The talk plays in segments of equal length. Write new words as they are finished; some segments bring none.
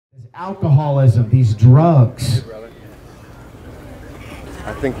alcoholism, these drugs. Hey, brother.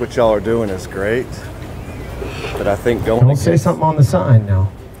 I think what y'all are doing is great, but I think going Don't say something on the sign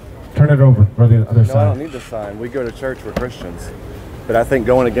now. Turn it over, or the other side. No, I don't need the sign. We go to church, we're Christians. But I think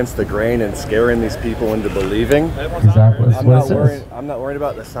going against the grain and scaring these people into believing, exactly. That's what it says. I'm not worried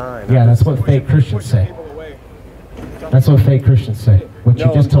about the sign. Yeah, that's what fake Christians say. That's what fake Christians say. What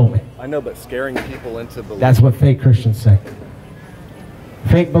you just told me. I know, but scaring people into believing. That's what fake Christians say.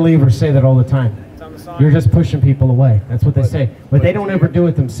 Fake believers say that all the time. You're just pushing people away. That's what they say. But they don't ever do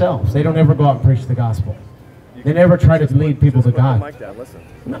it themselves. They don't ever go out and preach the gospel. They never try to lead people to God.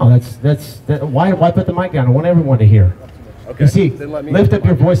 No, why put the mic down? I want everyone to hear. Okay. You see, lift up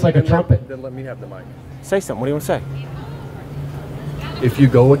your voice like a trumpet. Then let me have the mic. Say something. What do you want to say? If you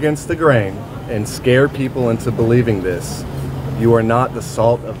go against the grain and scare people into believing this, you are not the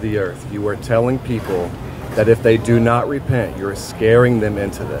salt of the earth. You are telling people that if they do not repent, you're scaring them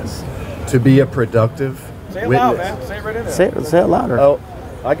into this. To be a productive Say it witness. loud, man. Say it right in there. Say it louder. Oh,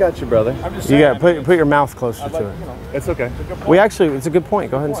 I got you, brother. You got to put your mouth closer to it. It's okay. It's a good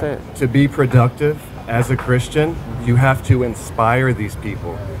point. Go ahead and say it. To be productive as a Christian, you have to inspire these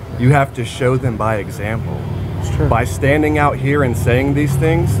people. You have to show them by example. It's true. By standing out here and saying these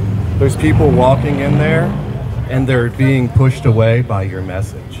things, there's people walking in there and they're being pushed away by your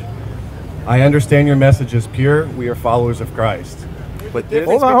message. I understand your message is pure. We are followers of Christ. But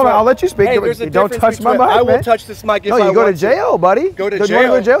hold on. I'll let you speak. Hey, don't touch my mic, I will man. touch this mic if no, you go to jail, buddy. Go to jail. jail. You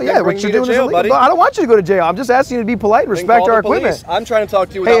go to jail? Yeah, what you're doing is illegal. Buddy. I don't want you to go to jail. I'm just asking you to be polite and respect our equipment. I'm trying to talk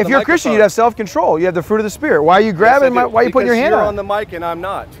to you without Hey, if you're a Christian, you'd have self-control. You have the fruit of the Spirit. Why are you grabbing my, why are you putting your hand you're on? on the mic and I'm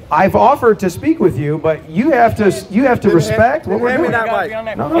not. I've offered to speak with you, but you have to respect what we're doing. Hand me that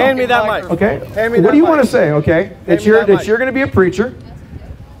mic. No. Hand me that mic. Okay. Hand me What that do you mic. want to say? Okay. That you're going to be a preacher.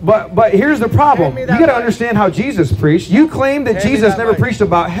 But here's the problem. You got to understand how Jesus preached. You claim that Jesus never preached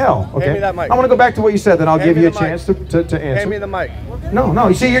about hell. Okay. Hand me that mic. I want to go back to what you said, then I'll give you a chance to answer. Hand me the mic. No.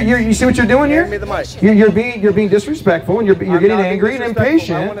 You see, you see what you're doing here? Hand me the mic. You're being disrespectful, and you're getting angry and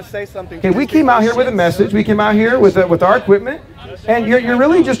impatient. I want to say something. Okay, we came out here with a message. We came out here with our equipment. And you're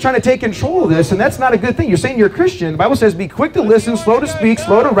really just trying to take control of this, and that's not a good thing. You're saying you're a Christian. The Bible says, be quick to listen, slow to speak,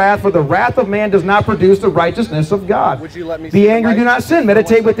 slow to wrath, for the wrath of man does not produce the righteousness of God. Would you let me be angry, do not sin.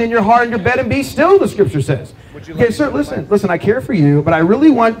 Meditate within your heart and your bed and be still, the scripture says. Okay, sir, listen, I care for you, but I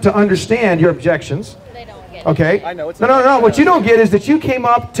really want to understand your objections. Okay? I know it's No. What you don't get is that you came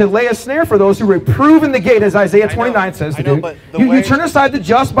up to lay a snare for those who reprove in the gate, as Isaiah 29 says to do. You turn aside the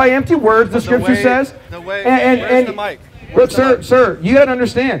just by empty words, the scripture says. Where's the mic? Look, sir, you got to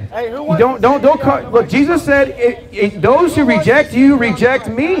understand. Hey, don't look, Jesus said, those who reject you, reject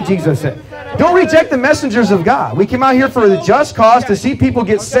me, Jesus said. Don't reject the messengers of God. We came out here for the just cause to see people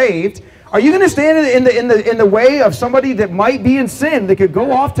get saved. Are you going to stand in the way of somebody that might be in sin, that could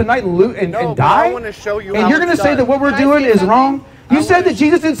go off tonight and die? I want to show you and you're going to say that what we're doing is wrong? You said that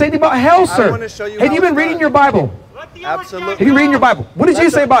Jesus didn't say anything about hell, sir. Have you been reading your Bible? Absolutely. Have you reading your Bible? What did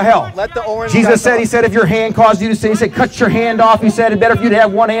Jesus say about hell? Let the orange Jesus said, he said, if your hand caused you to sin, he said, cut your hand off. He said, it's better for you to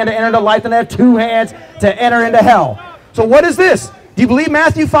have one hand to enter into life than to have two hands to enter into hell. So what is this? Do you believe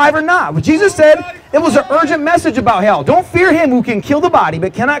Matthew 5 or not? Well, Jesus said it was an urgent message about hell. Don't fear him who can kill the body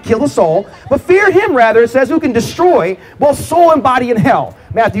but cannot kill the soul, but fear him, rather, it says, who can destroy both soul and body in hell.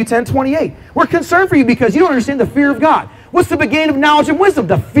 Matthew 10:28. We're concerned for you because you don't understand the fear of God. What's the beginning of knowledge and wisdom?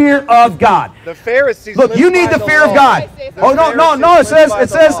 The fear of God. The Pharisees. Look, you need the fear of God. Oh, no. It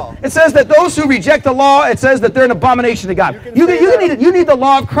says that those who reject the law, it says that they're an abomination to God. You need the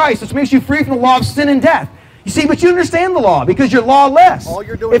law of Christ, which makes you free from the law of sin and death. You see, but you understand the law because you're lawless.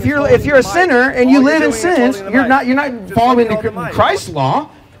 If you're a sinner and you live in sins, you're not following Christ's law.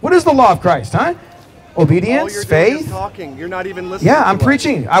 What is the law of Christ, huh? Obedience, faith. You're not even listening. Yeah, I'm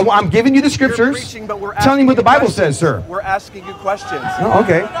preaching. I'm giving you the scriptures, telling you what the Bible says, sir. We're asking you questions. Oh,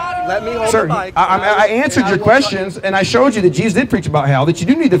 okay. Let me hold sir, the mic. I answered your questions, and I showed you that Jesus did preach about hell, that you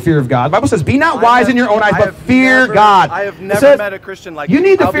do need the fear of God. The Bible says, be not wise in your own eyes, but fear God. I have never met a Christian like you. You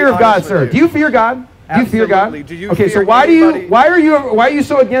need the fear of God, sir. Do you fear God? Do you fear God? Okay, so why are you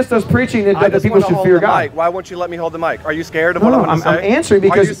so against us preaching that people should fear God? Why won't you let me hold the mic? Are you scared of what I'm going to say? I'm answering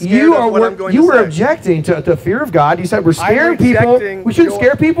because you were objecting to the fear of God. You said we're scaring people. We shouldn't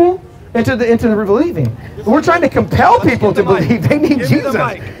scare people into the believing. We're trying to compel people to believe they need Jesus.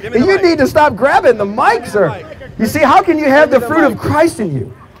 You need to stop grabbing the mic, sir. You see, how can you have the fruit of Christ in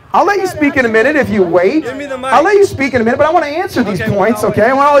you? I'll let you speak in a minute if you wait. I'll let you speak in a minute, but I want to answer these points, okay?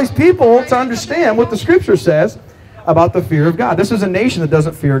 I want all these people to understand what the scripture says about the fear of God. This is a nation that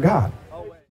doesn't fear God.